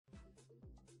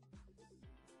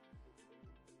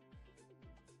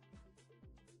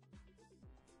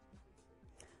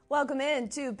Welcome in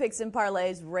to Picks and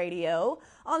Parlays Radio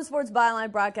on the Sports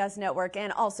Byline Broadcast Network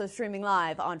and also streaming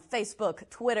live on Facebook,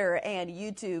 Twitter, and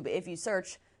YouTube. If you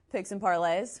search Picks and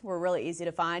Parlays, we're really easy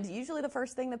to find, usually the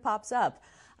first thing that pops up.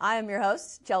 I am your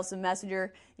host, Chelsea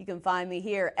Messenger. You can find me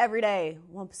here every day,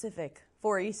 1 Pacific,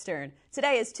 4 Eastern.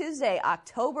 Today is Tuesday,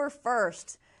 October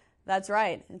 1st. That's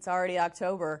right, it's already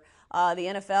October. The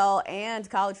NFL and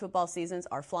college football seasons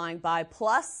are flying by.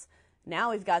 Plus,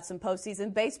 now we've got some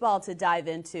postseason baseball to dive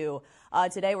into.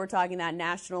 Today we're talking that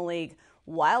National League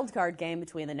wildcard game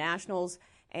between the Nationals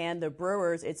and the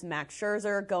Brewers. It's Max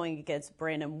Scherzer going against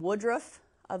Brandon Woodruff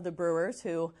of the Brewers,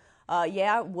 who,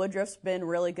 Woodruff's been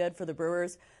really good for the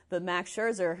Brewers, but Max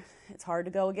Scherzer, it's hard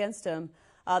to go against him.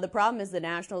 The problem is the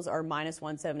Nationals are minus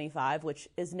 175, which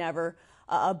is never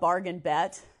a bargain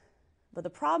bet. But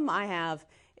the problem I have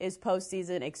is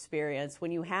postseason experience. When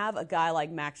you have a guy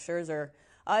like Max Scherzer,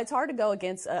 it's hard to go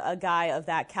against a guy of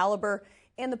that caliber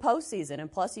in the postseason. And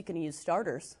plus, you can use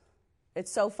starters.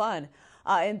 It's so fun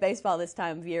in baseball this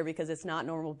time of year because it's not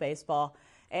normal baseball.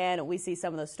 And we see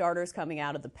some of the starters coming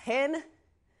out of the pen,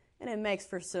 and it makes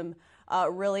for some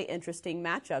really interesting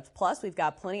matchups. Plus, we've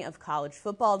got plenty of college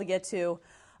football to get to,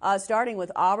 starting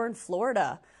with Auburn,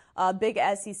 Florida. Big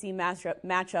SEC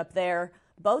matchup there.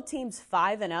 Both teams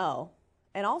 5-0.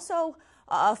 And also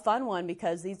a fun one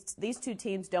because these two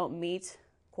teams don't meet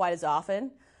quite as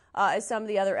often as some of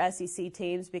the other SEC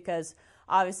teams because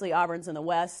obviously Auburn's in the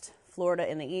West, Florida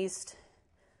in the East.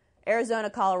 Arizona,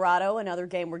 Colorado, another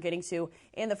game we're getting to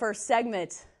in the first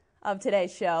segment of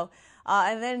today's show.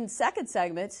 And then second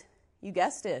segment, you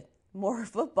guessed it, more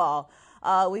football.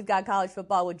 We've got college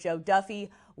football with Joe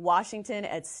Duffy, Washington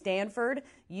at Stanford,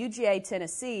 UGA,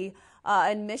 Tennessee,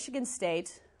 and Michigan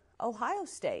State, Ohio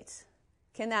State.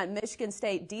 Can that Michigan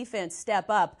State defense step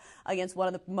up against one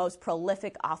of the most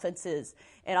prolific offenses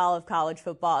in all of college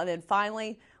football? And then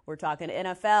finally, we're talking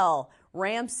NFL,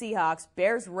 Rams, Seahawks,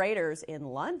 Bears, Raiders in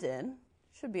London.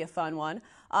 Should be a fun one.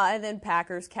 And then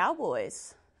Packers,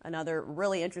 Cowboys. Another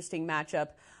really interesting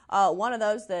matchup. One of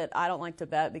those that I don't like to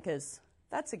bet because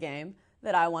that's a game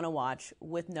that I want to watch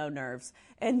with no nerves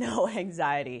and no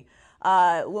anxiety.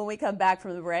 When we come back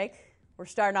from the break, we're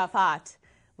starting off hot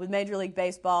with Major League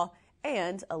Baseball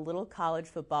and a little college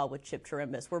football with Chip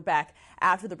Chirimbus. We're back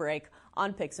after the break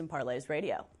on Picks and Parlays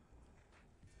Radio.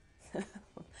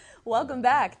 Welcome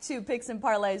back to Picks and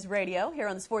Parlays Radio here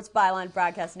on the Sports Byline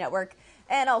Broadcast Network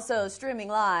and also streaming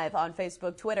live on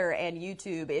Facebook, Twitter, and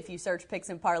YouTube. If you search Picks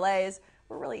and Parlays,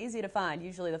 we're really easy to find,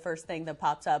 usually the first thing that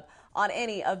pops up on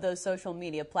any of those social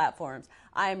media platforms.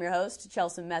 I am your host,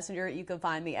 Chelsea Messenger. You can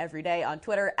find me every day on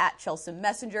Twitter at Chelsea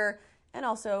Messenger. And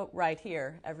also right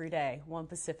here every day, 1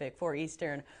 Pacific, 4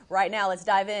 Eastern. Right now, let's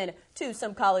dive in to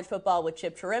some college football with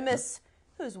Chip Chirimbus,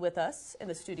 who's with us in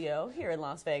the studio here in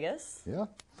Las Vegas. Yeah.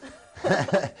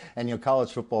 And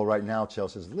college football right now,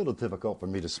 Chelsea, is a little difficult for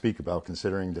me to speak about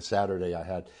considering the Saturday I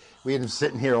had. We had been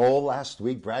sitting here all last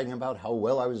week bragging about how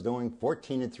well I was doing,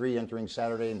 14-3 entering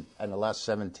Saturday and the last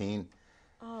 17.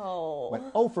 Oh.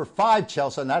 Went 0 for 5,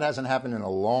 Chelsea, and that hasn't happened in a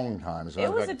long time. So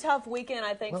it was a tough weekend,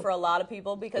 I think, for a lot of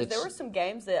people because there were some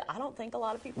games that I don't think a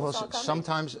lot of people saw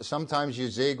coming. Sometimes you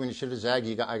zig when you should have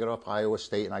zagged. I got off Iowa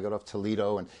State and I got off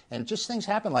Toledo, and just things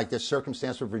happen like this.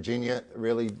 Circumstance with Virginia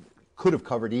really could have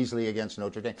covered easily against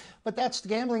Notre Dame. But that's the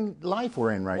gambling life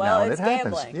we're in right now. Well, it's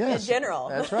gambling in general.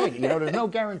 That's right. There's no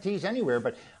guarantees anywhere,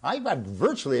 but I got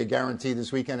virtually a guarantee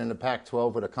this weekend in the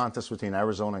Pac-12 with a contest between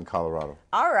Arizona and Colorado.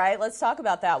 All right, let's talk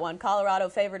about that one. Colorado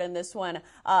favored in this one,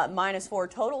 -4.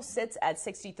 Total sits at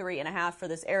 63.5 for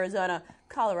this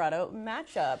Arizona-Colorado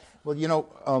matchup.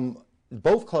 Well,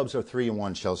 both clubs are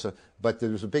 3-1, Chelsea, but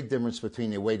there's a big difference between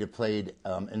the way they played.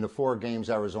 In the 4 games,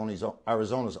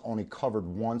 Arizona's only covered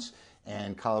once,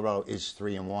 and Colorado is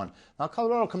 3-1. Now,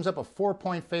 Colorado comes up a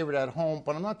 4-point favorite at home,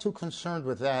 but I'm not too concerned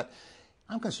with that.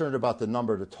 I'm concerned about the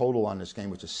number, the total on this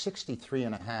game, which is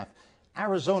 63.5.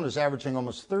 Arizona's averaging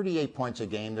almost 38 points a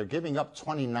game. They're giving up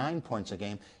 29 points a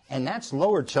game, and that's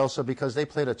lowered, Chelsea, because they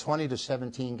played a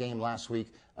 20-17 game last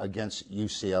week against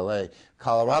UCLA.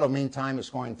 Colorado, meantime, is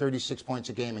scoring 36 points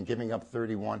a game and giving up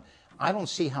 31. I don't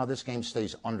see how this game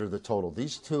stays under the total.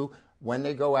 These two, when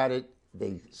they go at it,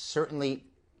 they certainly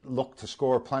look to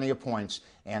score plenty of points,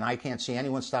 and I can't see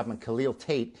anyone stopping Khalil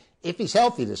Tate, if he's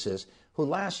healthy this is, who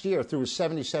last year threw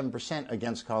 77%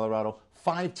 against Colorado,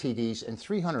 5 TDs, and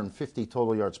 350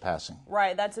 total yards passing.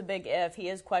 Right, that's a big if. He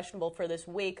is questionable for this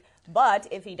week, but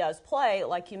if he does play,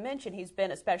 like you mentioned, he's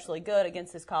been especially good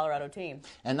against this Colorado team.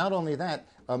 And not only that,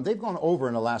 they've gone over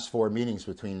in the last 4 meetings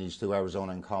between these two,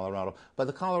 Arizona and Colorado, but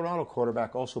the Colorado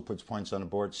quarterback also puts points on the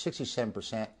board,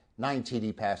 67%, 9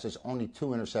 TD passes, only 2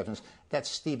 interceptions. That's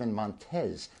Steven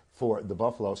Montez for the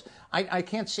Buffaloes. I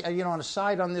can't see, on a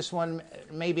side on this one,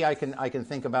 maybe I can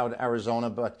think about Arizona,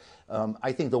 but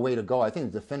I think the way to go, I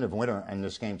think the definitive winner in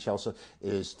this game, Chelsea,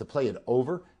 is to play it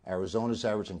over. Arizona's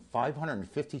averaging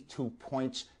 552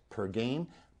 points per game.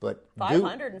 But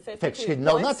 552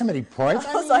 no, not too many points.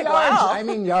 I was like, yards. Wow. I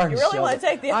mean yards. You really want to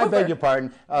take the over. I beg your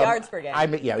pardon. Yards per game.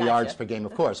 Gotcha. Yards per game,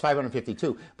 of course,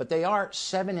 552. But they are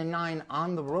 7-9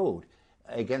 on the road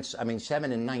against.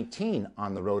 7-19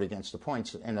 on the road against the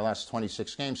points in the last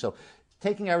 26 games. So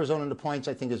taking Arizona into points,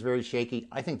 I think, is very shaky.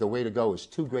 I think the way to go is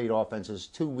 2 great offenses,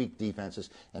 2 weak defenses,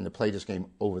 and to play this game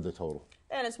over the total.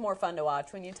 And it's more fun to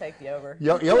watch when you take the over.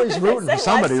 You're always rooting for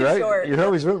somebody, right? Short. You're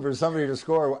always rooting for somebody to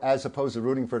score as opposed to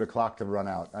rooting for the clock to run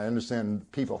out. I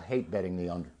understand people hate betting the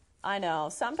under. I know.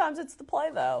 Sometimes it's the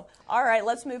play, though. All right,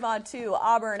 let's move on to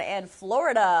Auburn and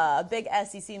Florida. A big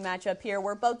SEC matchup here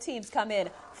where both teams come in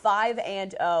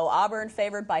 5-0. Auburn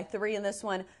favored by 3 in this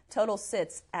one. Total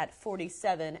sits at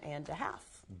 47.5.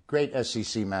 Great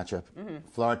SEC matchup.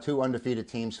 Florida, 2 undefeated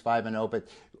teams, 5-0, but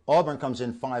Auburn comes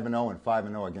in 5-0 and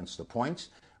 5-0 against the points,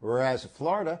 whereas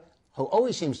Florida, who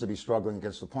always seems to be struggling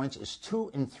against the points, is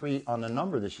 2-3 on the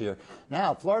number this year.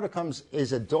 Now, Florida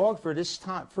is a dog for this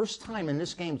time, first time in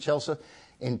this game, Chelsea,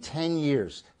 in 10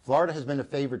 years. Florida has been a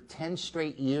favorite 10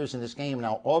 straight years in this game.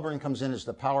 Now, Auburn comes in as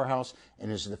the powerhouse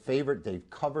and is the favorite. They've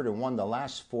covered and won the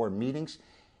last 4 meetings.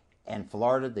 And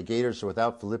Florida, the Gators are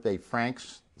without Felipe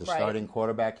Franks, the starting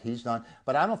quarterback. He's done.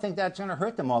 But I don't think that's going to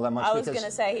hurt them all that much. I was going to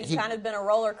say he's kind of been a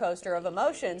roller coaster of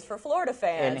emotions for Florida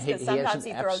fans because sometimes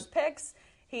he throws picks,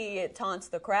 he taunts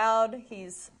the crowd.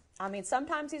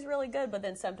 Sometimes he's really good, but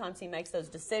then sometimes he makes those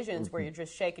decisions where you're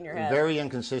just shaking your head. Very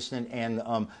inconsistent, and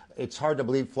it's hard to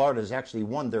believe Florida has actually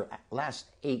won their last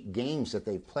 8 games that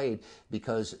they've played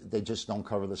because they just don't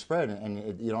cover the spread,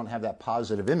 and you don't have that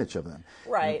positive image of them.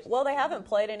 Right. Well, they haven't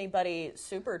played anybody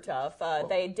super tough.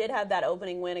 They did have that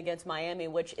opening win against Miami,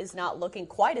 which is not looking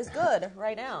quite as good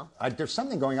right now. There's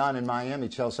something going on in Miami,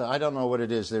 Chelsea. I don't know what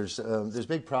it is. There's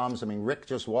big problems. Rick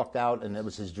just walked out, and it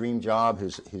was his dream job,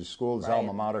 his school, his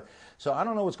alma mater. So I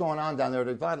don't know what's going on down there.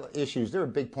 There's a lot of issues. They're a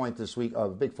big point this week, a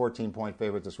big 14-point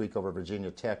favorite this week over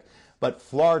Virginia Tech. But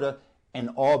Florida and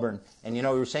Auburn, and we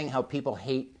were saying how people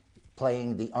hate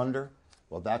playing the under.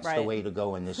 Well, that's the way to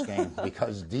go in this game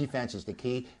because defense is the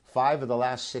key. 5 of the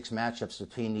last 6 matchups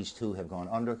between these two have gone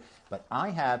under. But I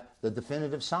have the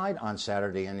definitive side on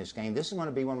Saturday in this game. This is going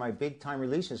to be one of my big-time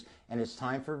releases, and it's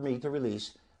time for me to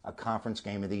release a conference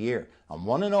game of the year. I'm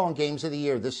 1-0 in games of the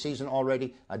year this season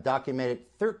already. I documented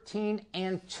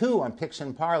 13-2 on picks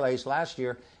and parlays last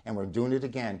year, and we're doing it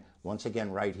again, once again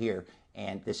right here.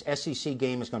 And this SEC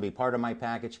game is going to be part of my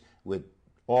package with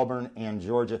Auburn and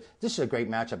Georgia. This is a great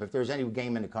matchup. If there's any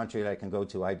game in the country that I can go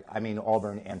to,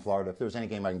 Auburn and Florida, if there's any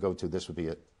game I can go to, this would be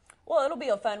it. Well, it'll be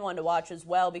a fun one to watch as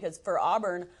well because for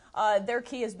Auburn, their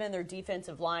key has been their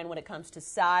defensive line when it comes to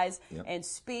size and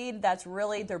speed. That's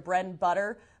really their bread and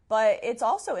butter. But it's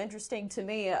also interesting to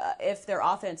me if their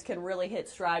offense can really hit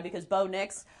stride because Bo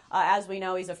Nix, as we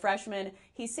know, he's a freshman.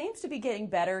 He seems to be getting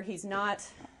better. He's not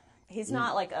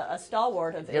like a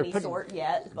stalwart of any sort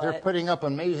yet. But they're putting up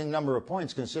an amazing number of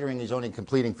points considering he's only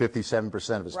completing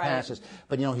 57% of his passes.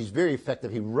 But, he's very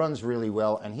effective. He runs really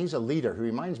well, and he's a leader. He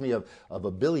reminds me of a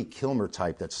Billy Kilmer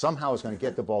type that somehow is going to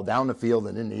get the ball down the field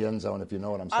and in the end zone, if you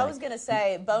know what I'm saying. I was going to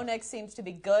say Bo Nix seems to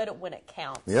be good when it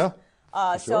counts. Yeah.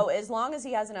 So as long as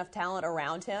he has enough talent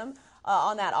around him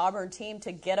on that Auburn team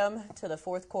to get him to the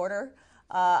 4th quarter,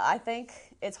 I think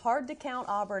it's hard to count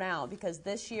Auburn out because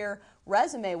this year,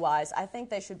 resume-wise, I think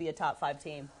they should be a top 5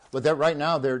 team. But right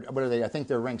now, what are they? I think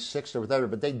they're ranked 6th or whatever,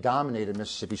 but they dominated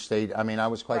Mississippi State. I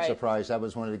was quite surprised. That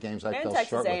was one of the games I fell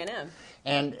short with. And Texas A&M.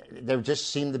 And they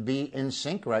just seem to be in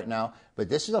sync right now. But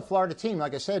this is a Florida team,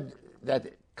 like I said,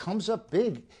 that comes up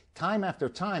big time after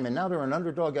time, and now they're an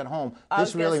underdog at home.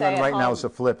 This really one right now is a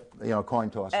flip, coin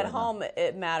toss. At home,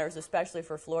 it matters, especially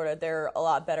for Florida. They're a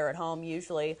lot better at home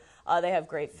usually. They have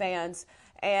great fans.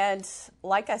 And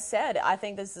like I said, I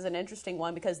think this is an interesting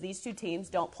one because these two teams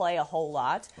don't play a whole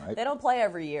lot. Right. They don't play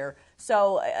every year.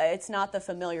 So it's not the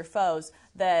familiar foes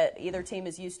that either team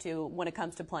is used to when it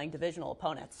comes to playing divisional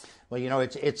opponents. Well,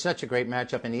 it's such a great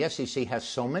matchup, and the SEC has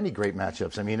so many great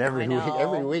matchups.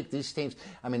 Every week these teams,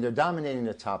 they're dominating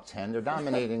the top 10. They're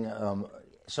dominating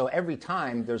So every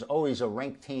time, there's always a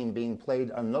ranked team being played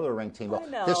another ranked team. Well,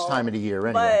 this time of the year,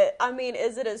 anyway. But, I mean,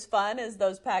 is it as fun as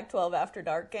those Pac-12 After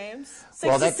Dark games?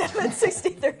 67,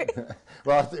 63.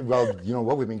 Well, you know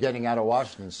what we've been getting out of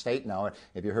Washington State now.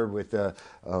 If you heard what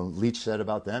Leach said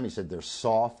about them, he said they're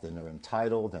soft and they're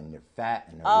entitled and they're fat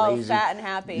and they're lazy. Oh, fat and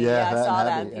happy. Yeah, I saw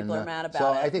that. People are mad about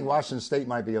it. So I think Washington State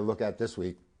might be a look at this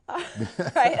week.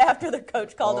 right after their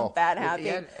coach called them fat and happy.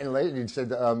 Yeah, and later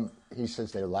he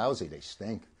says they're lousy, they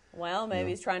stink. Well,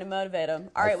 maybe he's trying to motivate them.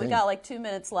 All right, we got like 2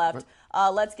 minutes left.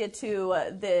 Let's get to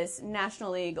this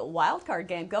National League wildcard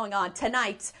game going on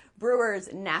tonight.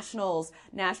 Brewers, Nationals.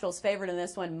 Nationals favored in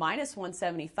this one, minus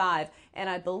 175. And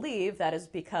I believe that is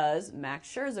because Max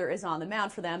Scherzer is on the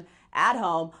mound for them at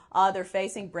home. They're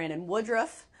facing Brandon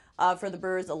Woodruff. For the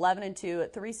Brewers, 11-2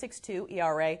 at 3.62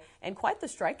 ERA, and quite the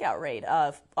strikeout rate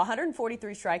of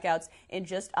 143 strikeouts in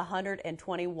just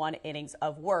 121 innings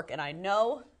of work. And I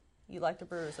know you like the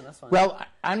Brewers in this one. Well,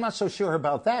 I'm not so sure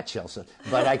about that, Chelsea.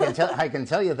 But I can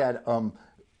tell you that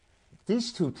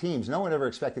these two teams, no one ever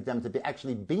expected them to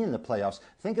actually be in the playoffs.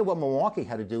 Think of what Milwaukee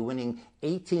had to do, winning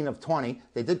 18 of 20.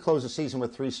 They did close the season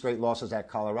with 3 straight losses at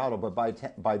Colorado, but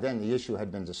by then the issue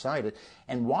had been decided.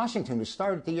 And Washington, who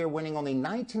started the year winning only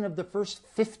 19 of the first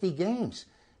 50 games.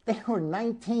 They were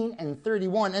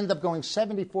 19-31, ended up going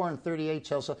 74-38,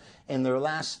 Chelsea, in their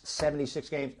last 76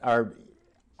 games, or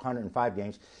 105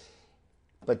 games.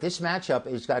 But this matchup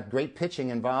has got great pitching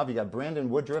involved. You got Brandon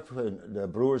Woodruff, who the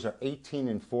Brewers are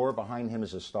 18-4 behind him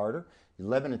as a starter,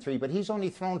 11-3. But he's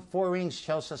only thrown 4 innings,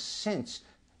 Chelsea, since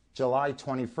July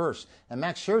 21st. And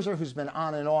Max Scherzer, who's been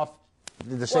on and off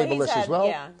the disabled list as well.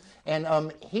 Yeah.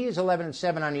 And he is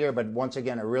 11-7 on the year, but once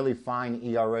again, a really fine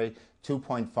ERA,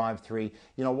 2.53.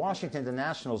 You know, Washington, the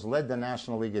Nationals, led the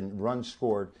National League in runs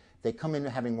scored. They come in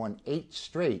having won 8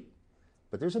 straight.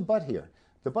 But there's a but here.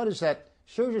 The but is that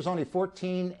Scherzer's only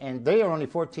 14, and they are only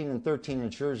 14-13 in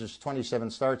Scherzer's 27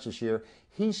 starts this year.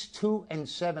 He's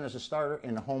 2-7 as a starter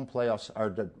in the home playoffs,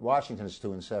 or Washington is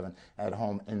 2-7 at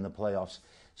home in the playoffs.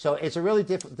 So it's a really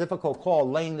difficult call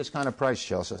laying this kind of price,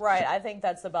 Chelsea. Right, I think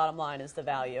that's the bottom line is the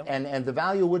value. And the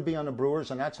value would be on the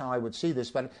Brewers, and that's how I would see this.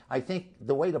 But I think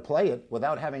the way to play it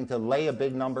without having to lay a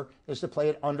big number is to play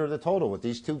it under the total with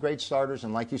these 2 great starters.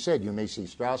 And like you said, you may see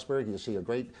Strasburg, you'll see a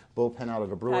great bullpen out of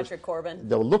the Brewers. Patrick Corbin.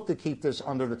 They'll look to keep this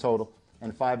under the total,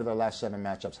 and 5 of their last 7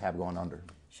 matchups have gone under.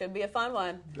 Should be a fun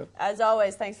one. Yep. As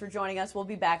always, thanks for joining us. We'll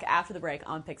be back after the break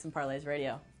on Picks and Parlays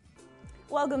Radio.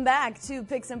 Welcome back to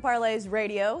Picks and Parlays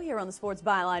Radio here on the Sports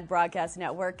Byline Broadcast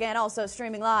Network and also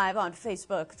streaming live on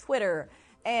Facebook, Twitter,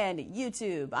 and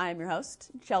YouTube. I am your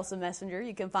host, Chelsea Messenger.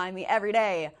 You can find me every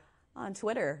day on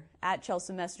Twitter.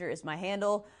 @Chelsea Messenger is my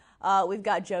handle. We've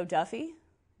got Joe Duffy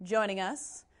joining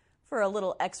us for a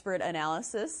little expert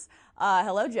analysis.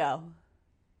 Hello, Joe.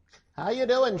 How you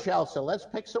doing, Chelsea? Let's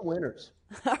pick some winners.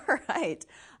 All right.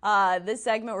 This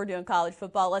segment, we're doing college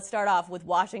football. Let's start off with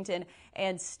Washington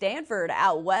and Stanford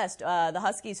out west. The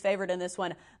Huskies favored in this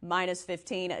one, minus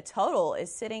 15. Total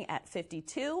is sitting at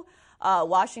 52.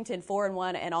 Washington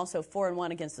 4-1 and also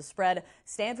 4-1 against the spread.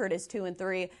 Stanford is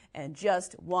 2-3 and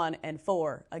just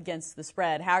 1-4 against the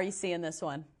spread. How are you seeing this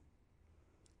one?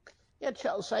 Yeah,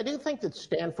 Chelsea, I do think that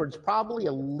Stanford's probably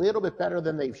a little bit better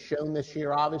than they've shown this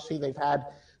year. Obviously, they've had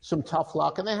some tough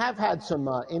luck, and they have had some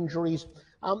injuries.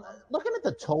 Looking at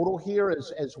the total here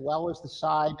as well as the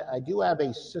side, I do have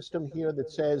a system here that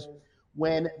says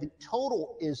when the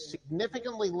total is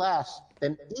significantly less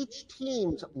than each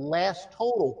team's last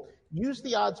total, use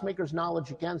the odds maker's knowledge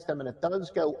against them, and it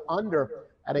does go under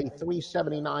at a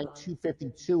 379,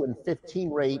 252, and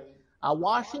 15 rate.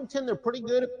 Washington, they're pretty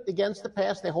good against the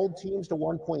pass. They hold teams to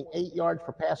 1.8 yards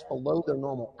per pass below their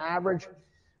normal average.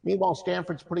 Meanwhile,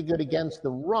 Stanford's pretty good against the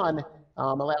run,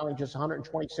 allowing just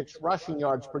 126 rushing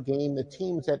yards per game. The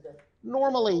teams that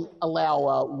normally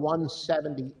allow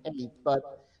 178.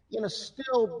 But,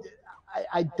 still,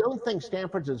 I don't think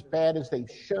Stanford's as bad as they've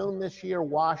shown this year.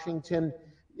 Washington,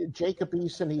 Jacob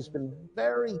Eason, he's been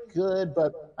very good,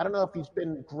 but I don't know if he's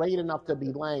been great enough to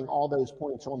be laying all those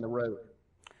points on the road.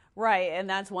 Right, and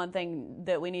that's one thing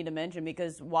that we need to mention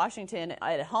because Washington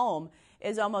at home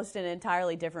is almost an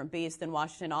entirely different beast than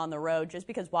Washington on the road, just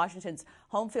because Washington's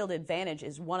home field advantage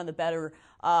is one of the better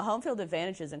home field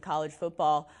advantages in college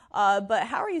football. But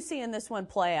how are you seeing this one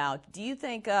play out? Do you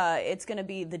think it's going to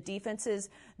be the defenses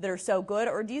that are so good,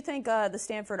 or do you think the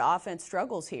Stanford offense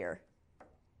struggles here?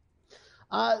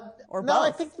 Or no, both?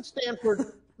 I think the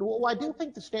Stanford – well, I do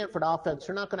think the Stanford offense,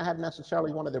 they're not going to have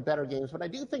necessarily one of their better games, but I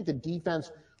do think the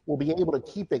defense will be able to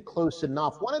keep it close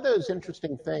enough. One of those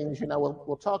interesting things,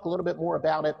 we'll talk a little bit more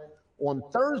about it on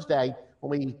Thursday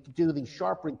when we do the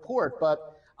Sharp report,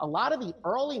 but a lot of the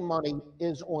early money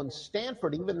is on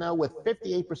Stanford, even though with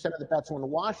 58% of the bets on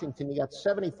Washington, you got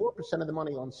 74% of the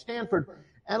money on Stanford.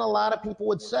 And a lot of people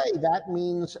would say that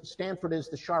means Stanford is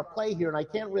the sharp play here, and I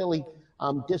can't really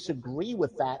disagree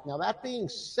with that. Now, that being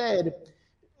said,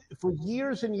 for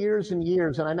years and years and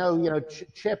years, and I know,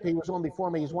 Chip, he was on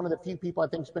before me. He's one of the few people I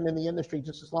think has been in the industry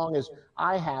just as long as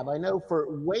I have. I know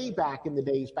for way back in the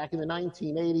days, back in the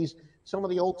 1980s, some of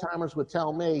the old timers would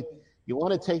tell me, you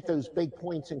want to take those big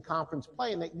points in conference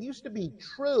play, and that used to be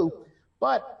true.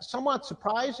 But somewhat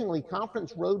surprisingly,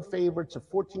 conference road favorites of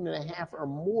 14.5 or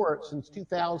more since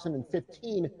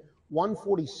 2015,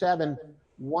 147,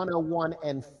 101,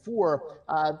 and 4.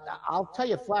 I'll tell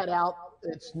you flat out,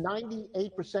 it's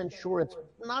 98% sure it's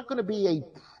not going to be a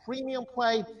premium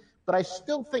play, but I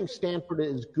still think Stanford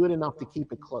is good enough to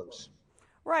keep it close.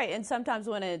 Right, and sometimes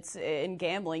when it's in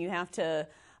gambling, you have to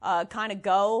kind of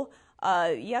go.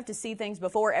 You have to see things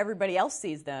before everybody else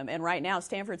sees them. And right now,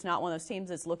 Stanford's not one of those teams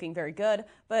that's looking very good.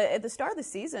 But at the start of the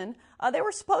season, they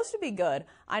were supposed to be good.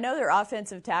 I know their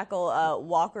offensive tackle,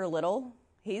 Walker Little,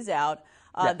 he's out.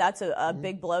 Yeah. That's a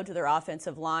big blow to their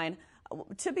offensive line.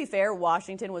 To be fair,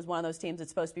 Washington was one of those teams that's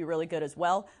supposed to be really good as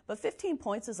well. But 15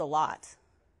 points is a lot.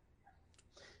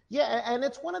 Yeah, and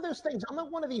it's one of those things. I'm not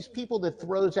one of these people that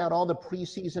throws out all the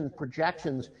preseason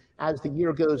projections as the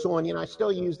year goes on. I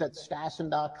still use that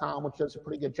Stassen.com, which does a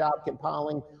pretty good job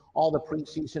compiling all the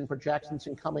preseason projections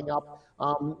and coming up,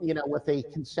 with a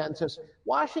consensus.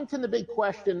 Washington, the big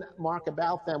question mark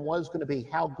about them was going to be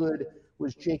how good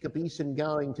was Jacob Eason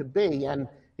going to be? And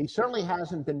he certainly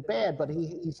hasn't been bad, but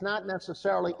he's not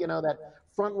necessarily, that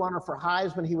front runner for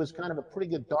Heisman. He was kind of a pretty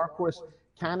good dark horse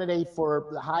candidate for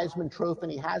the Heisman Trophy,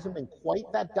 and he hasn't been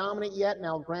quite that dominant yet.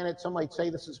 Now, granted, some might say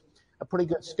this is a pretty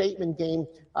good statement game.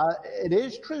 It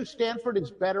is true Stanford is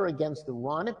better against the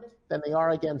run than they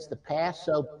are against the pass,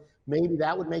 so maybe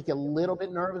that would make you a little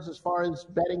bit nervous as far as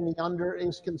betting the under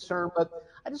is concerned, but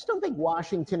I just don't think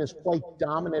Washington is quite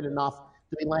dominant enough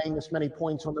to be laying this many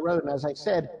points on the road. And as I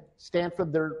said,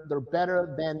 Stanford, they're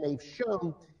better than they've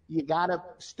shown. You got to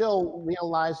still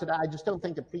realize that I just don't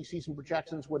think the preseason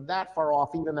projections were that far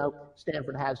off, even though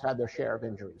Stanford has had their share of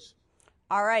injuries.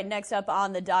 All right, next up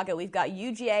on the docket, we've got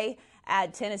UGA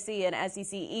at Tennessee, an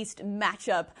SEC East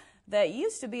matchup that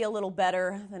used to be a little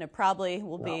better than it probably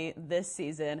will be this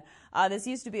season. This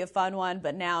used to be a fun one,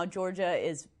 but now Georgia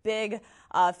is big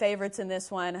favorites in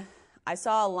this one. I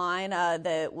saw a line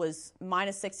that was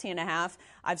minus 16.5.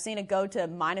 I've seen it go to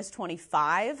minus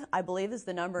 25, I believe is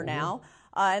the number now.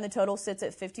 And the total sits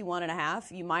at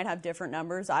 51.5. You might have different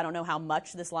numbers. I don't know how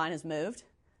much this line has moved.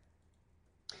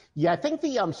 Yeah, I think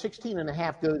the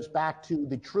 16.5 goes back to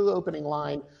the true opening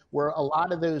line where a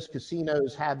lot of those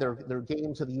casinos had their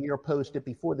games of the year posted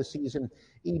before the season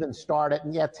even started.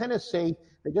 And yeah, Tennessee,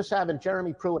 they just haven't.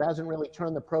 Jeremy Pruitt hasn't really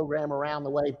turned the program around the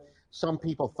way some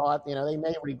people thought. They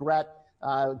may regret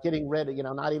getting rid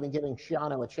of, not even giving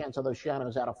Shiano a chance, although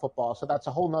Shiano's out of football. So that's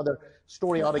a whole nother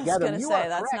story altogether. I was going to say,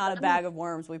 that's not a bag of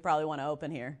worms we probably want to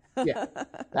open here. Yeah,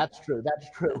 that's true. That's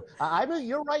true.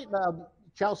 You're right,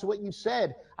 Chelsea, what you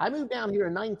said. I moved down here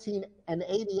in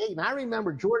 1988, and I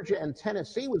remember Georgia and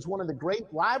Tennessee was one of the great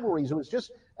rivalries. It was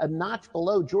just a notch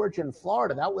below Georgia and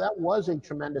Florida. That was a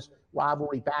tremendous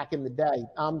rivalry back in the day.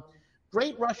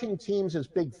 Great rushing teams as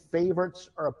big favorites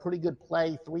are a pretty good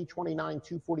play, 329,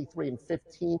 243, and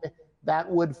 15. That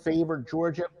would favor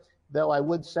Georgia, though I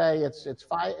would say it's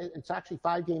actually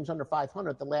 5 games under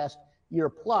 500 the last year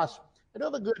plus. I do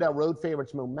have a good road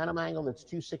favorites momentum angle that's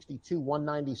 262,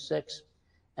 196,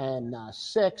 and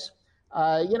 6.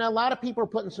 A lot of people are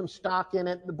putting some stock in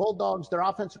it. The Bulldogs, their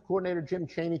offensive coordinator, Jim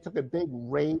Chaney, took a big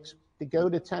raise to go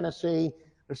to Tennessee.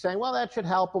 They're saying, well, that should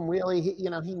help him really.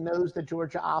 He knows the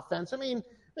Georgia offense. I mean,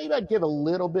 maybe I'd give a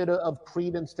little bit of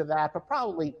credence to that, but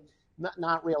probably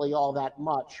not really all that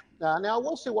much. Now, I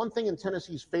will say one thing in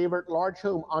Tennessee's favor, large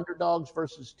home underdogs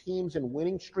versus teams in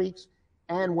winning streaks.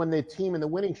 And when the team in the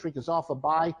winning streak is off a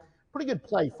bye, pretty good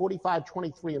play, 45,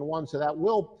 23, and 1. So that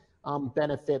will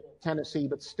benefit Tennessee.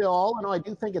 But still, all in all, I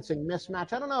do think it's a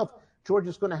mismatch. I don't know if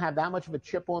Georgia's going to have that much of a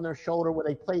chip on their shoulder where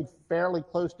they played fairly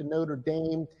close to Notre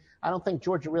Dame. I don't think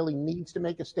Georgia really needs to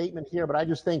make a statement here, but I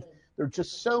just think they're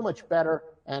just so much better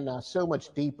and so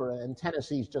much deeper, and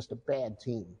Tennessee's just a bad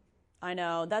team. I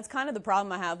know. That's kind of the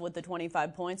problem I have with the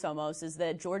 25 points almost, is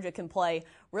that Georgia can play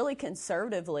really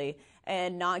conservatively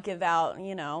and not give out,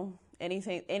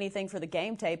 anything for the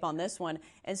game tape on this one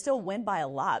and still win by a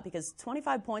lot, because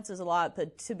 25 points is a lot,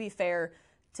 but to be fair,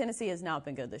 Tennessee has not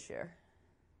been good this year.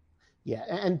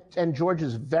 Yeah, and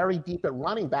Georgia's very deep at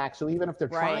running back, so even if they're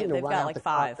trying to run out the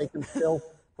clock, they can still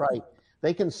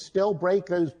they can still break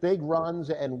those big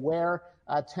runs and wear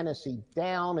Tennessee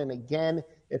down. And again,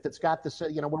 if it's got this,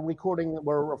 we're recording,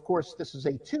 of course, this is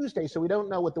a Tuesday, so we don't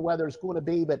know what the weather is going to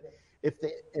be, but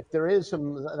if there is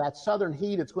some that southern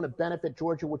heat, it's going to benefit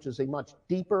Georgia, which is a much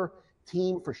deeper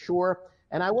team for sure.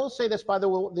 And I will say this, by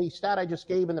the stat I just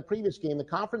gave in the previous game, the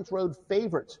conference road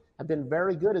favorites have been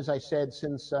very good, as I said,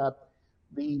 since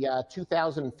the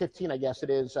 2015, I guess it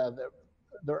is.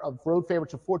 They're of road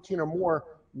favorites of 14 or more,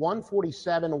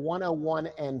 147, 101,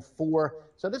 and 4.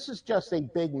 So this is just a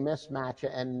big mismatch.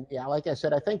 And, yeah, like I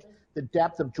said, I think the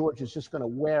depth of Georgia is just going to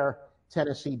wear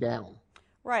Tennessee down.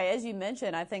 Right. As you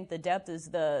mentioned, I think the depth is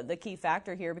the key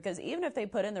factor here, because even if they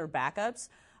put in their backups,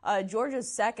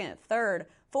 Georgia's second, third,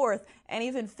 fourth, and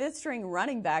even fifth-string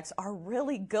running backs are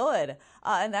really good.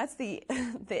 And that's the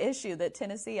issue that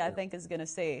Tennessee, I think, is going to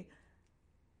see.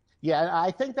 Yeah, I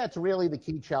think that's really the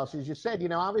key, Chelsea. As you said,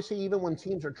 obviously even when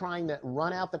teams are trying to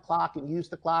run out the clock and use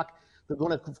the clock, they're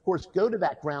going to, of course, go to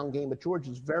that ground game. But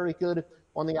Georgia's very good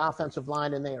on the offensive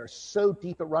line, and they are so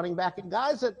deep at running back. And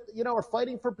guys that, are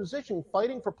fighting for position,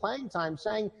 fighting for playing time,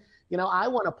 saying, I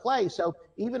want to play. So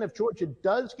even if Georgia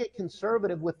does get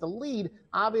conservative with the lead,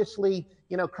 obviously,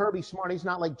 Kirby Smart, he's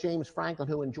not like James Franklin,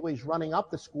 who enjoys running up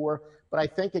the score. But I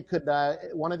think it could,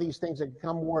 one of these things that could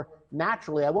come more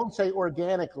naturally. I won't say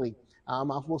organically.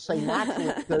 We'll say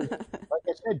naturally, because, like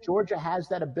I said, Georgia has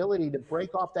that ability to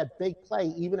break off that big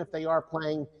play, even if they are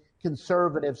playing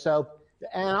conservative. So,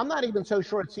 and I'm not even so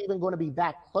sure it's even going to be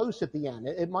that close at the end.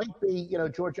 It might be,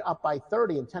 Georgia up by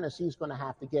 30, and Tennessee's going to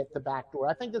have to get the back door.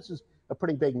 I think this is a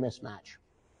pretty big mismatch.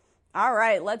 All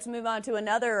right, let's move on to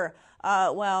another,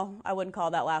 well, I wouldn't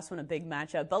call that last one a big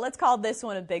matchup, but let's call this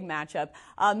one a big matchup.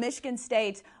 Michigan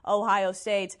State, Ohio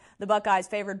State. The Buckeyes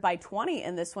favored by 20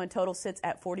 in this one. Total sits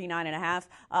at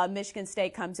 49.5. Michigan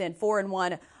State comes in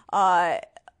 4-1.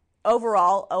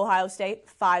 Overall, Ohio State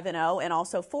 5-0, and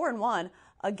also 4-1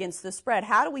 against the spread.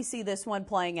 How do we see this one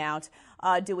playing out?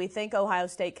 Do we think Ohio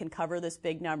State can cover this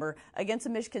big number against a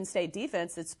Michigan State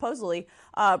defense that's supposedly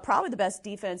probably the best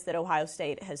defense that Ohio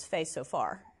State has faced so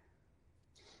far?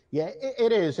 Yeah,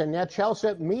 it is. And yet,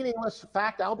 Chelsea, meaningless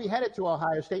fact, I'll be headed to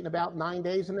Ohio State in about 9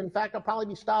 days. And in fact, I'll probably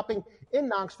be stopping in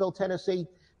Knoxville, Tennessee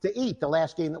to eat, the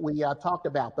last game that we talked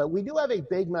about. But we do have a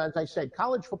big, as I said,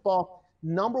 college football,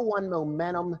 #1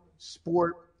 momentum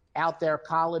sport out there,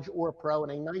 college or pro,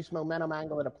 and a nice momentum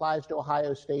angle that applies to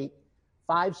Ohio State.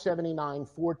 579,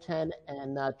 410,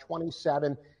 and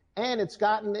 27. And it's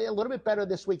gotten a little bit better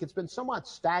this week. It's been somewhat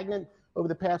stagnant over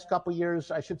the past couple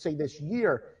years. I should say this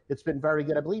year it's been very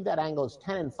good. I believe that angle is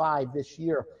 10-5 this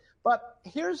year. But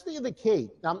here's the key.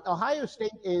 Ohio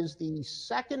State is the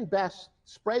second best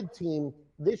spread team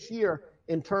this year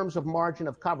in terms of margin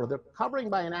of cover. They're covering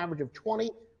by an average of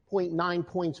 20.9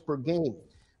 points per game.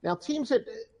 Now, teams that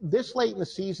this late in the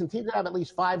season, teams that have at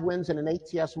least 5 wins and an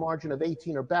ATS margin of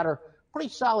 18 or better, pretty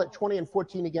solid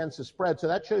 20-14 against the spread. So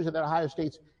that shows you that Ohio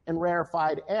State's in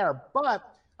rarefied air. But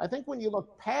I think when you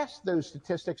look past those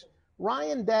statistics,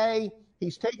 Ryan Day,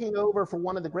 he's taking over for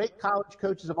one of the great college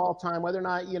coaches of all time. Whether or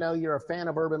not, you're a fan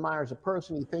of Urban Meyer as a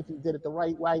person, you think he did it the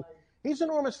right way. He's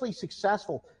enormously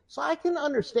successful. So I can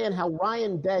understand how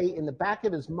Ryan Day, in the back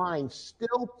of his mind,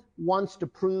 still wants to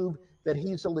prove that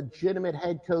he's a legitimate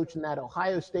head coach and that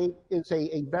Ohio State is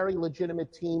a very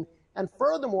legitimate team. And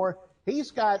furthermore,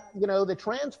 he's got, the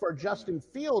transfer, Justin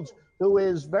Fields, who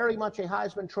is very much a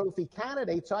Heisman Trophy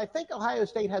candidate. So I think Ohio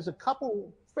State has a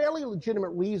couple fairly legitimate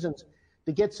reasons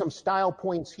to get some style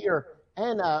points here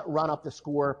and run up the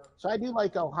score. So I do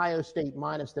like Ohio State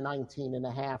minus the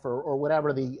 19.5 or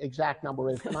whatever the exact number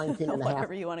is, 19.5.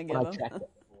 Whatever you want to give them.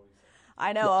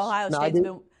 I know Yes. Ohio State's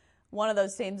been one of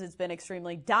those teams that's been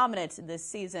extremely dominant this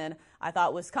season. I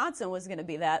thought Wisconsin was going to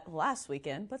be that last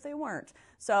weekend, but they weren't.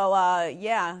 So,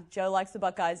 yeah, Joe likes the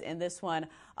Buckeyes in this one.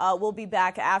 We'll be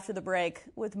back after the break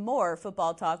with more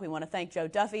football talk. We want to thank Joe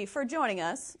Duffy for joining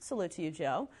us. Salute to you,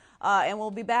 Joe. And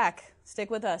we'll be back. Stick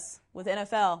with us with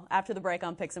NFL after the break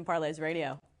on Picks and Parlays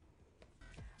Radio.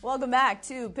 Welcome back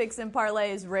to Picks and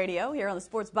Parlays Radio here on the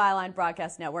Sports Byline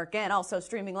Broadcast Network and also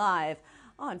streaming live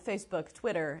on Facebook,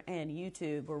 Twitter, and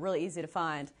YouTube. We're really easy to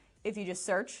find. If you just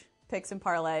search Picks and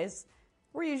Parlays,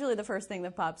 we're usually the first thing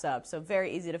that pops up, so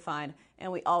very easy to find,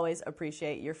 and we always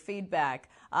appreciate your feedback.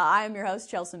 I am your host,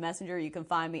 Chelsea Messenger. You can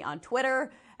find me on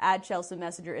Twitter,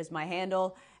 @ChelseaMessenger is my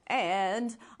handle,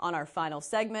 and on our final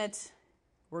segment,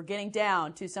 we're getting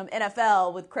down to some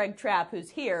NFL with Craig Trapp,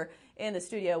 who's here in the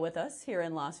studio with us here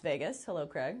in Las Vegas. Hello,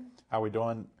 Craig. How are we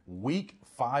doing? Week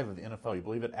 5 of the NFL. You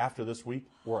believe it? After this week,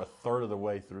 we're a third of the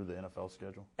way through the NFL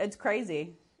schedule. It's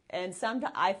crazy. And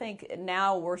I think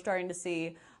now we're starting to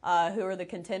see who are the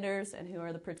contenders and who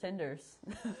are the pretenders.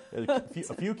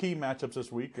 a few key matchups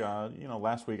this week.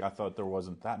 Last week I thought there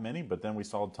wasn't that many, but then we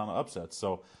saw a ton of upsets.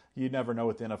 So you never know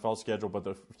with the NFL schedule, but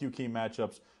the few key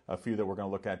matchups, a few that we're going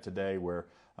to look at today where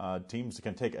teams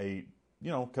can take a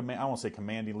I won't say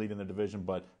commanding lead in the division,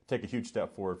 but take a huge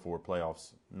step forward for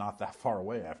playoffs not that far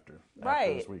away after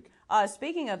this week.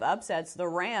 Speaking of upsets, the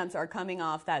Rams are coming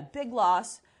off that big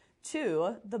loss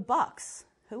to the Bucs.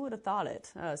 Who would have thought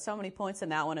it? So many points in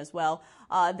that one as well.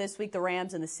 This week, the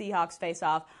Rams and the Seahawks face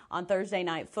off on Thursday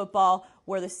Night Football,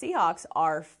 where the Seahawks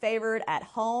are favored at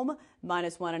home,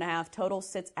 -1.5. Total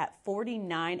sits at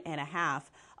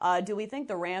 49.5. Do we think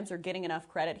the Rams are getting enough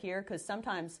credit here? Because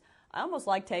sometimes I almost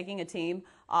like taking a team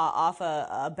off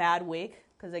a bad week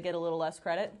because they get a little less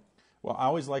credit. Well, I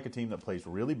always like a team that plays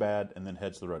really bad and then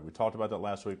heads the road. We talked about that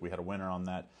last week. We had a winner on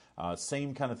that.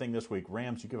 Same kind of thing this week.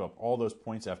 Rams, you give up all those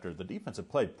points after the defense had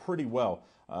played pretty well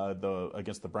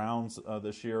against the Browns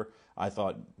this year. I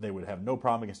thought they would have no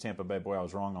problem against Tampa Bay. Boy, I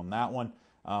was wrong on that one.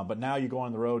 But now you go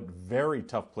on the road, very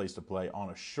tough place to play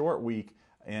on a short week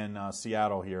in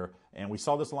Seattle here. And we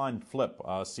saw this line flip.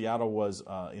 Seattle was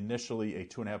initially a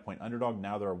 2.5-point underdog.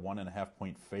 Now they're a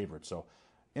 1.5-point favorite. So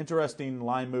interesting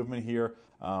line movement here.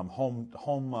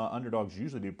 Home underdogs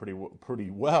usually do pretty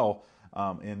well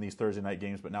in these Thursday night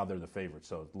games, but now they're the favorites,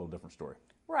 so it's a little different story.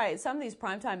 Right. Some of these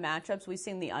primetime matchups, we've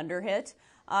seen the under hit,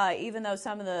 even though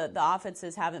some of the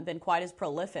offenses haven't been quite as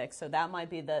prolific, so that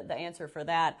might be the answer for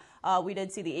that. We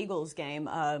did see the Eagles game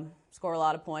score a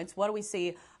lot of points. What do we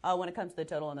see when it comes to the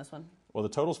total in this one? Well, the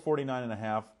total's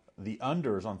 49.5. The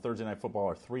unders on Thursday Night Football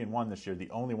are 3-1 this year. The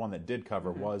only one that did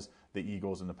cover was the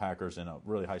Eagles and the Packers in a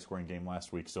really high-scoring game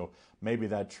last week. So maybe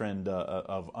that trend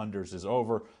of unders is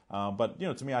over. But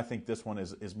to me, I think this one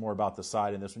is more about the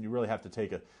side. And this one, you really have to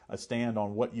take a stand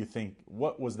on what you think.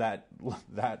 What was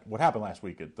what happened last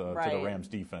week to the Rams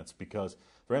defense? Because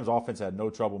the Rams offense had no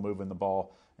trouble moving the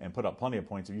ball and put up plenty of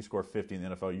points. If you score 50 in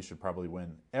the NFL, you should probably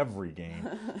win every game.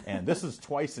 And this is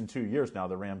twice in 2 years now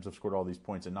the Rams have scored all these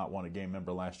points and not won a game.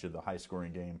 Remember last year, the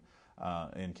high-scoring game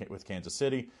with Kansas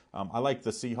City. I like the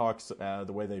Seahawks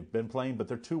the way they've been playing, but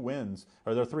they're 3 wins.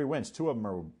 2 of them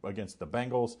are against the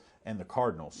Bengals and the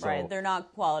Cardinals. So, right, they're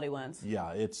not quality wins.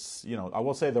 Yeah, it's I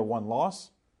will say their one loss,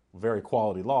 very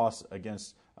quality loss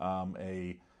against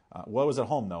it was at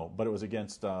home though, but it was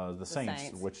against the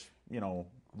Saints, which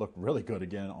looked really good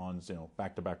again on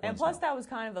back-to-back wins. And plus, that was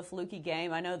kind of a fluky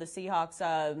game. I know the Seahawks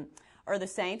or the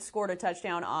Saints scored a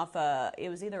touchdown off it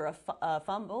was either a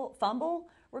fumble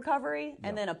recovery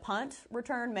and then a punt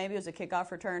return. Maybe it was a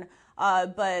kickoff return.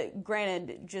 But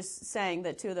granted, just saying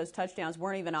that 2 of those touchdowns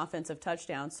weren't even offensive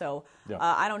touchdowns. So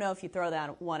I don't know if you throw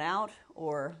that one out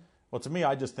or. Well, to me,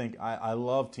 I just think I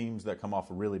love teams that come off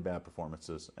really bad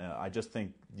performances. I just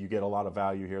think you get a lot of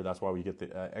value here. That's why we get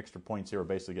the extra points here. We're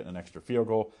basically getting an extra field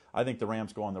goal. I think the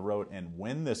Rams go on the road and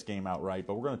win this game outright,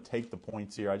 but we're going to take the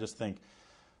points here. I just think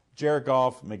Jared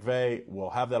Goff, McVay will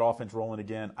have that offense rolling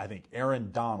again. I think Aaron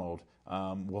Donald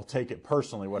will take it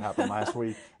personally what happened last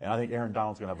week, and I think Aaron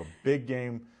Donald's going to have a big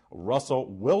game. Russell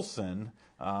Wilson,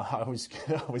 I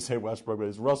always say Westbrook, but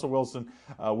it's Russell Wilson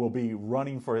will be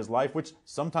running for his life, which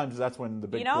sometimes that's when the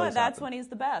big plays that's happen. when he's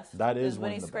the best. That is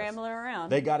when he's scrambling around.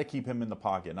 They got to keep him in the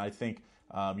pocket, and I think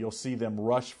you'll see them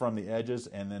rush from the edges,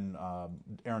 and then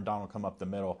Aaron Donald come up the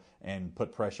middle and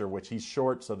put pressure, which he's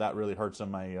short, so that really hurts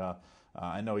him.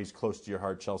 I know he's close to your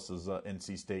heart, Chelsea's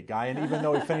NC State guy, and even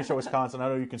though he finished at Wisconsin, I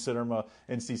know you consider him a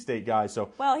NC State guy. So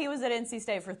well, he was at NC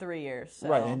State for 3 years, so.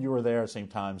 Right, and you were there at the same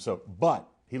time. But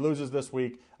he loses this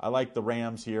week. I like the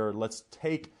Rams here. Let's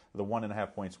take the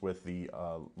 1.5 points with the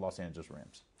Los Angeles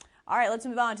Rams. All right, let's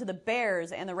move on to the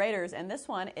Bears and the Raiders, and this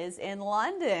one is in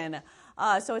London.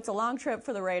 So it's a long trip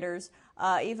for the Raiders,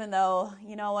 even though,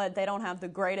 you know what, they don't have the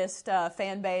greatest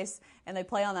fan base, and they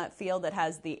play on that field that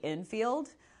has the infield.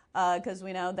 Because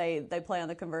we know they play on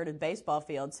the converted baseball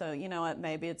field. So, you know what,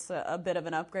 maybe it's a bit of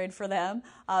an upgrade for them.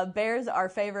 Bears are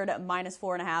favored at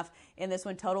 -4.5 in this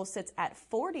one. Total sits at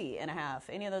 40.5.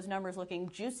 Any of those numbers looking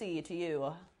juicy to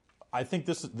you? I think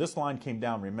this line came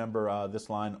down. Remember, this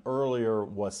line earlier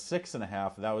was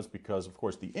 6.5. That was because, of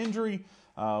course, the injury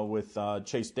with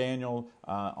Chase Daniel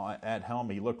at helm.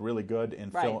 He looked really good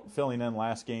in filling in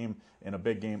last game in a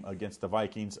big game against the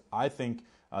Vikings. I think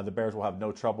the Bears will have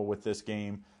no trouble with this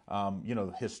game.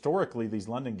 Historically, these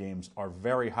London games are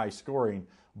very high scoring,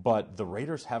 but the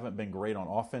Raiders haven't been great on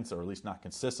offense, or at least not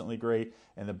consistently great.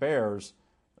 And the Bears,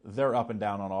 they're up and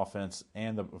down on offense,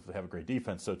 and they have a great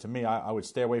defense. So to me, I would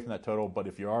stay away from that total. But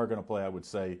if you are going to play, I would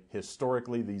say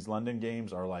historically these London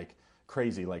games are like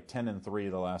crazy, like 10-3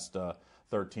 the last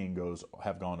 13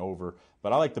 have gone over.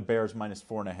 But I like the Bears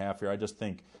 -4.5 here. I just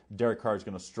think Derek Carr is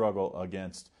going to struggle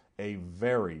against a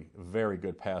very, very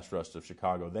good pass rush of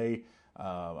Chicago. They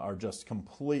are just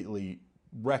completely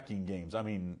wrecking games. I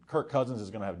mean, Kirk Cousins is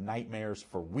going to have nightmares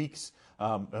for weeks.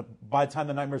 By the time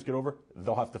the nightmares get over,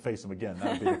 they'll have to face them again.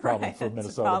 That would be the problem right. for Minnesota.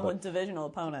 It's a problem with divisional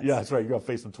opponents. Yeah, that's right. You're going to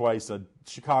face them twice.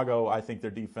 Chicago, I think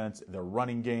their defense, their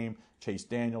running game, Chase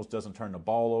Daniels doesn't turn the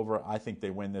ball over. I think they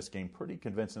win this game pretty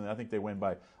convincingly. I think they win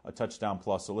by a touchdown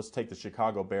plus. So let's take the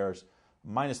Chicago Bears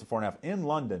minus the 4.5 in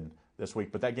London this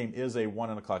week, but that game is a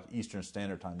 1 o'clock Eastern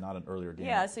Standard Time, not an earlier game.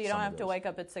 Yeah, so you don't have to wake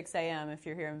up at 6 a.m. if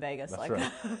you're here in Vegas. That's like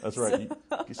right. That's right.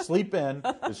 You sleep in.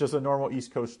 It's just a normal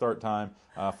East Coast start time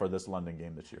for this London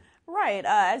game this year. Right.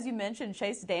 As you mentioned,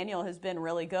 Chase Daniel has been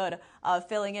really good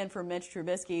filling in for Mitch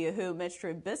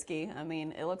Trubisky, I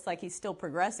mean, it looks like he's still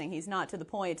progressing. He's not to the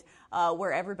point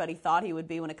where everybody thought he would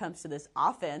be when it comes to this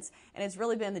offense, and it's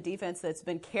really been the defense that's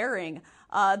been carrying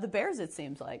the Bears, it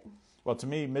seems like. Well, to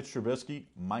me, Mitch Trubisky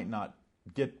might not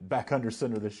get back under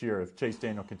center this year if Chase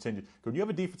Daniel continues. When you have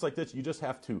a defense like this, you just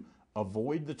have to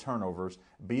avoid the turnovers,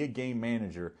 be a game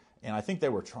manager. And I think they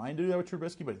were trying to do that with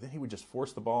Trubisky, but then he would just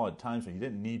force the ball at times when he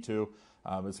didn't need to.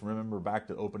 Let's remember back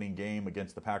to the opening game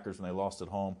against the Packers when they lost at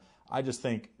home. I just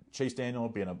think Chase Daniel,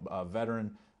 being a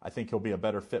veteran, I think he'll be a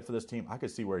better fit for this team. I could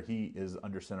see where he is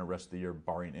under center the rest of the year,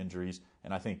 barring injuries.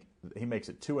 And I think he makes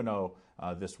it 2-0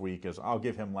 this week. As I'll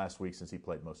give him last week since he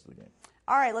played most of the game.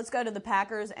 All right, let's go to the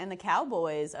Packers and the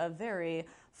Cowboys, a very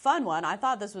fun one. I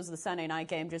thought this was the Sunday night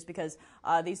game just because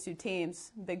these two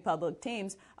teams, big public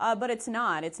teams, but it's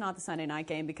not. It's not the Sunday night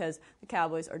game because the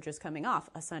Cowboys are just coming off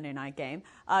a Sunday night game.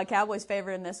 Cowboys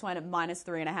favored in this one at minus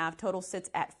 3.5. Total sits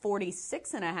at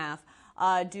 46.5.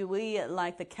 Do we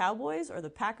like the Cowboys or the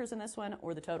Packers in this one,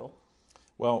 or the total?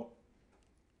 Well,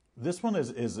 this one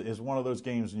is one of those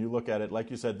games, and you look at it, like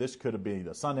you said, this could be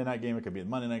the Sunday night game, it could be the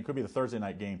Monday night, it could be the Thursday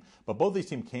night game. But both these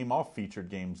teams came off featured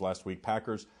games last week.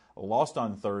 Packers lost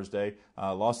on Thursday,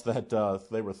 lost that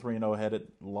they were 3-0 headed,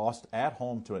 lost at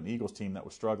home to an Eagles team that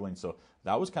was struggling. So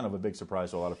that was kind of a big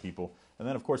surprise to a lot of people. And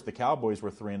then, of course, the Cowboys were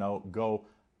 3-0, go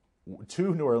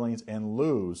to New Orleans and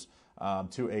lose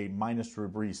to a minus Drew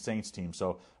Brees Saints team.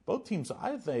 So both teams,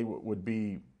 I think, would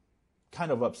be kind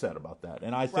of upset about that.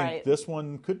 And I think this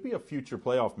one could be a future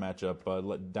playoff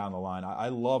matchup down the line. I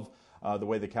love the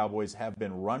way the Cowboys have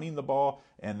been running the ball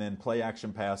and then play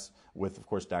action pass with, of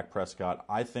course, Dak Prescott.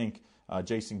 I think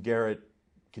Jason Garrett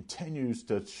continues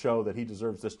to show that he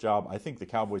deserves this job. I think the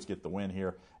Cowboys get the win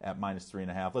here at minus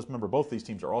 3.5. Let's remember, both these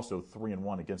teams are also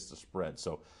 3-1 against the spread.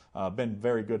 So been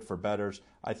very good for bettors.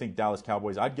 I think Dallas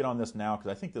Cowboys, I'd get on this now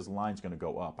because I think this line's going to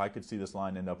go up. I could see this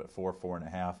line end up at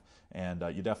 4.5, and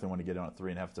you definitely want to get on at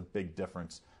 3.5. It's a big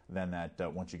difference than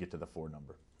that once you get to the 4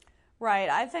 number. Right.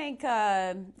 I think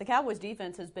the Cowboys'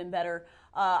 defense has been better.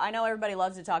 I know everybody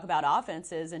loves to talk about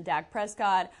offenses, and Dak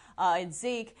Prescott and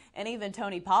Zeke and even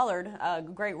Tony Pollard, a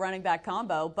great running back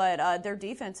combo, but their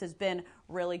defense has been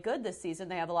really good this season.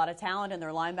 They have a lot of talent in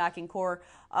their linebacking core.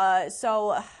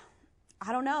 So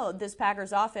I don't know. This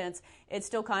Packers offense, it's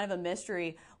still kind of a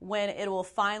mystery when it will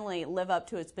finally live up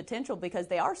to its potential because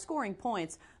they are scoring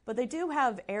points, but they do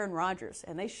have Aaron Rodgers,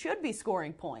 and they should be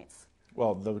scoring points.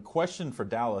 Well, the question for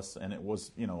Dallas, and it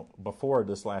was, before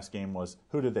this last game, was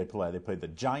who did they play? They played the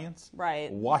Giants, right,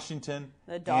 Washington,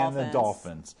 and the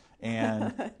Dolphins.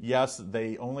 And yes,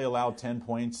 they only allowed 12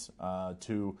 points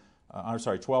to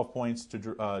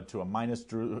a minus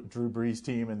Drew Brees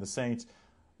team and the Saints,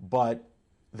 but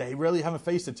they really haven't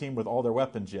faced a team with all their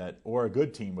weapons yet, or a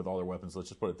good team with all their weapons, let's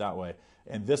just put it that way.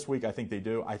 And this week, I think they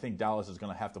do. I think Dallas is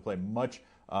going to have to play much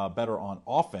better on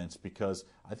offense because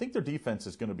I think their defense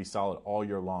is going to be solid all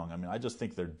year long. I mean, I just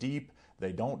think they're deep.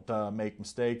 They don't make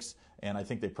mistakes, and I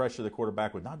think they pressure the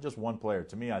quarterback with not just one player.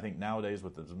 To me, I think nowadays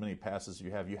with as many passes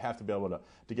you have to be able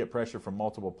to get pressure from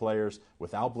multiple players.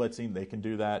 Without blitzing, they can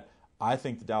do that. I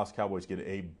think the Dallas Cowboys get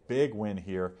a big win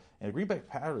here, and the Green Bay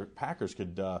Packers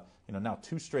could, now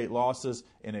 2 straight losses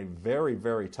in a very,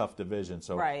 very tough division.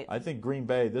 So right. I think Green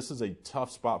Bay, this is a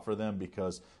tough spot for them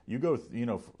because you go,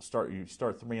 start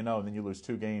 3-0 and then you lose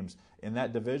 2 games in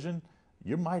that division.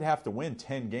 You might have to win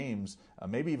 10 games,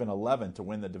 maybe even 11 to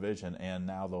win the division, and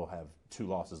now they'll have 2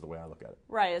 losses the way I look at it.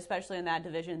 Right, especially in that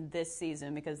division this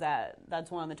season because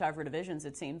that's one of the tougher divisions,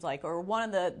 it seems like, or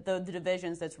one of the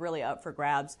divisions that's really up for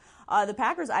grabs. The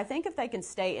Packers, I think if they can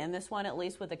stay in this one, at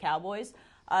least with the Cowboys,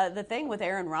 the thing with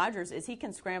Aaron Rodgers is he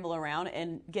can scramble around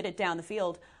and get it down the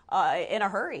field in a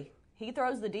hurry. He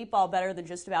throws the deep ball better than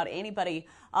just about anybody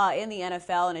in the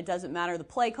NFL, and it doesn't matter the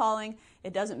play calling.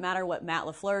 It doesn't matter what Matt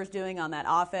LaFleur is doing on that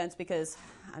offense because,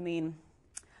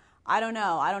 I don't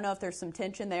know. I don't know if there's some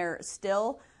tension there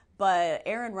still, but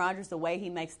Aaron Rodgers, the way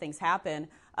he makes things happen,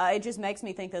 it just makes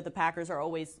me think that the Packers are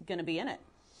always going to be in it.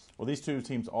 Well, these two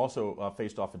teams also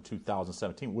faced off in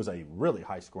 2017. It was a really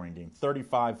high-scoring game,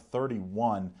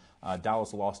 35-31.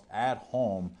 Dallas lost at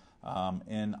home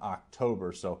in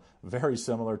October, so very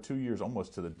similar. 2 years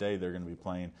almost to the day they're going to be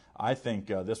playing. I think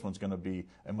this one's going to be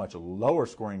a much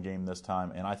lower-scoring game this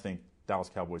time, and I think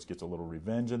Dallas Cowboys gets a little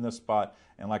revenge in this spot.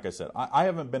 And like I said, I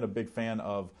haven't been a big fan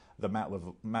of the Matt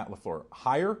LaFleur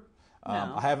hire.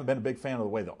 No. I haven't been a big fan of the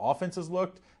way the offense has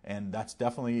looked, and that's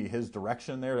definitely his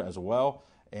direction there as well.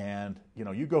 And,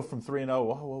 you go from 3-0,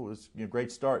 it was a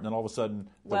great start, and then all of a sudden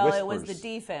it was the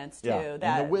defense, too. Yeah,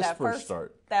 and the whispers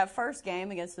start. That first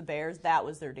game against the Bears, that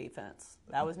was their defense.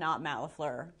 That was not Matt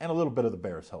LaFleur. And a little bit of the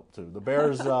Bears helped, too. The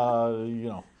Bears,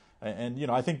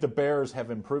 I think the Bears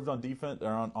have improved on defense,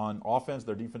 or on offense.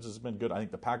 Their defense has been good. I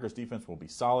think the Packers' defense will be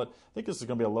solid. I think this is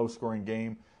going to be a low-scoring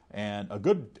game, and a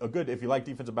good. If you like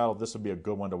defensive battle, this would be a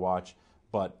good one to watch.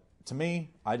 But to me,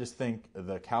 I just think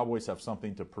the Cowboys have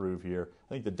something to prove here. I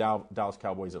think the Dallas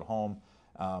Cowboys at home,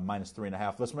 minus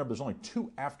 3.5. Let's remember, there's only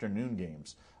 2 afternoon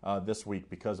games this week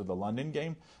because of the London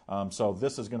game. So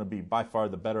this is going to be by far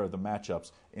the better of the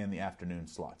matchups in the afternoon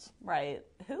slots. Right.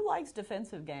 Who likes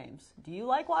defensive games? Do you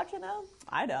like watching them?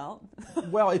 I don't.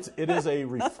 Well, it is a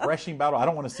refreshing battle. I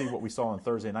don't want to see what we saw on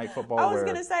Thursday Night Football. I was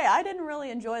going to say, I didn't really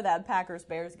enjoy that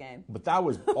Packers-Bears game. But that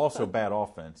was also bad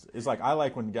offense. It's like, I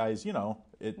like when guys,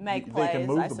 Make they plays, can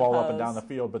move I the ball up and suppose. down the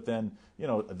field, but then,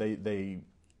 they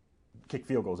kick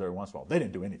field goals every once in a while. They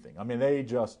didn't do anything. I mean, they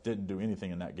just didn't do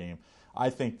anything in that game. I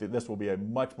think that this will be a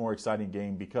much more exciting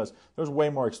game because there's way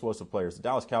more explosive players. The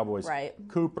Dallas Cowboys, right.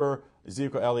 Cooper,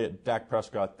 Ezekiel Elliott, Dak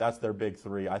Prescott, that's their big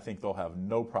three. I think they'll have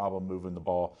no problem moving the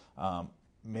ball.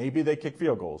 Maybe they kick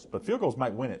field goals, but field goals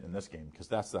might win it in this game because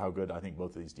that's how good I think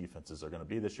both of these defenses are going to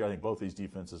be this year. I think both of these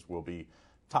defenses will be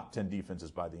top 10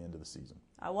 defenses by the end of the season.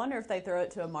 I wonder if they throw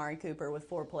it to Amari Cooper with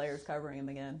 4 players covering him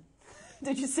again.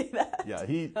 Did you see that? Yeah,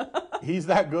 he's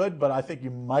that good, but I think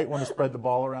you might want to spread the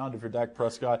ball around if you're Dak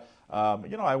Prescott.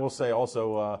 I will say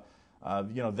also,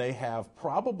 they have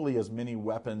probably as many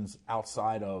weapons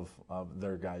outside of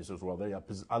their guys as well.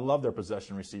 I love their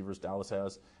possession receivers, Dallas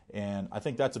has, and I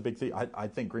think that's a big thing. I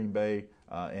think Green Bay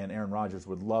and Aaron Rodgers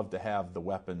would love to have the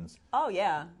weapons. Oh,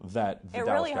 yeah. That it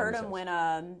really hurt him when,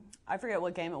 I forget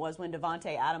what game it was, when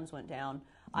Devontae Adams went down.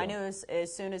 Yeah. I knew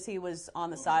as soon as he was on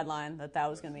the sideline that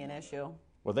was going to be an issue.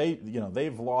 Well,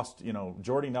 they've lost,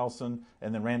 Jordy Nelson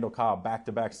and then Randall Cobb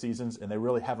back-to-back seasons, and they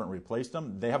really haven't replaced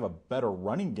them. They have a better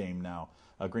running game now,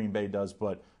 Green Bay does,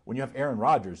 but when you have Aaron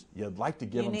Rodgers, you'd like to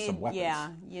give him some weapons.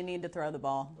 Yeah, you need to throw the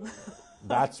ball.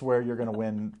 That's where you're going to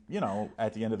win,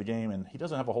 at the end of the game, and he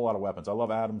doesn't have a whole lot of weapons. I love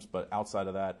Adams, but outside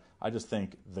of that, I just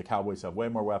think the Cowboys have way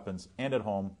more weapons, and at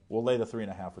home, we'll lay the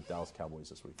 3.5 with Dallas Cowboys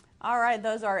this week. All right,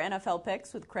 those are NFL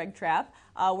picks with Craig Trapp.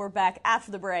 We're back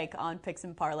after the break on Picks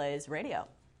and Parlays Radio.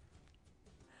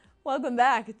 Welcome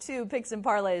back to Picks and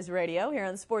Parlays Radio here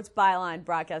on the Sports Byline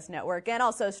Broadcast Network and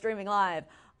also streaming live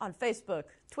on Facebook,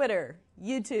 Twitter,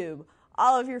 YouTube,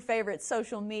 all of your favorite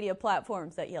social media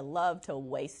platforms that you love to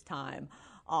waste time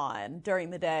on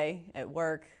during the day, at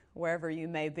work, wherever you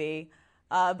may be.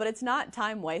 But it's not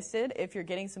time wasted if you're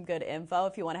getting some good info.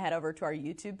 If you want to head over to our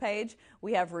YouTube page,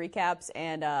 we have recaps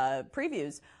and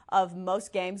previews of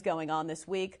most games going on this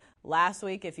week. Last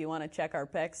week, if you want to check our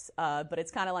picks, but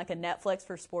it's kind of like a Netflix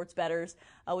for sports bettors.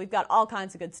 We've got all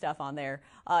kinds of good stuff on there.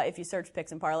 If you search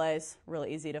Picks and Parlays,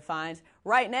 really easy to find.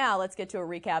 Right now, let's get to a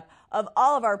recap of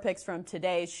all of our picks from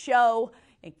today's show.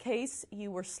 In case you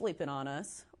were sleeping on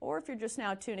us, or if you're just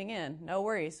now tuning in, no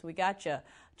worries, we got you.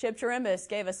 Chip Chirimbus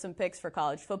gave us some picks for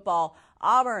college football.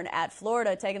 Auburn at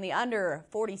Florida, taking the under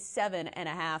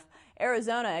 47.5.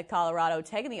 Arizona at Colorado,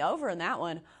 taking the over in that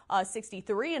one,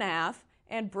 63.5.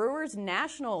 And Brewers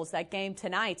Nationals, that game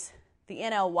tonight, the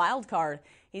NL wild card.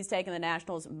 He's taking the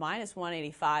Nationals minus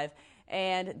 185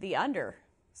 and the under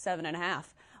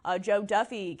 7.5. Joe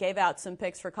Duffy gave out some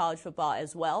picks for college football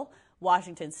as well.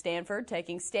 Washington, Stanford,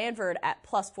 taking Stanford at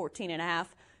plus 14.5.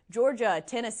 Georgia,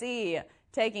 Tennessee,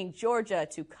 taking Georgia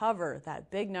to cover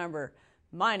that big number,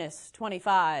 minus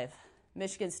 25.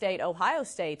 Michigan State, Ohio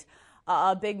State,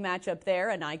 a big matchup there,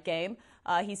 a night game.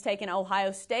 He's taking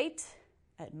Ohio State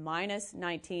at minus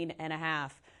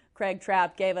 19.5. Craig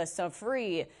Trapp gave us some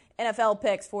free NFL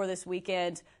picks for this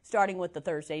weekend, starting with the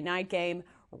Thursday night game.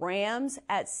 Rams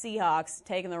at Seahawks,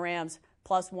 taking the Rams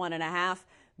plus 1.5.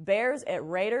 Bears at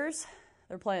Raiders,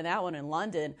 they're playing that one in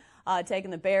London,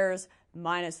 taking the Bears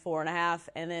minus 4.5.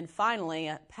 And then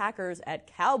finally, Packers at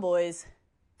Cowboys,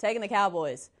 taking the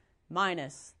Cowboys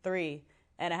minus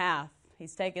 3.5.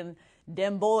 He's taking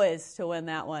them boys to win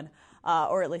that one,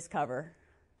 or at least cover.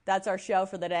 that's our show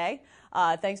for the day.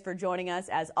 Thanks for joining us.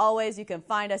 As always, you can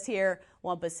find us here,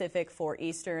 1 Pacific, 4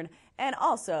 Eastern, and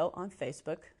also on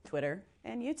Facebook, Twitter,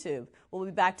 and YouTube. We'll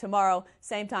be back tomorrow,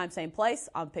 same time, same place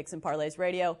on Picks and Parlays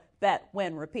Radio. Bet,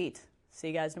 win, repeat. See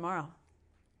you guys tomorrow.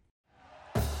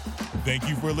 Thank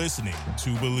you for listening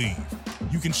to Believe.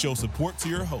 You can show support to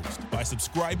your host by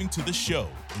subscribing to the show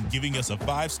and giving us a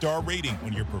 5-star rating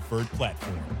on your preferred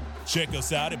platform. Check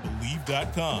us out at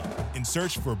Believe.com and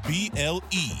search for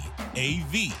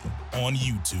BLEAV on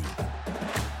YouTube.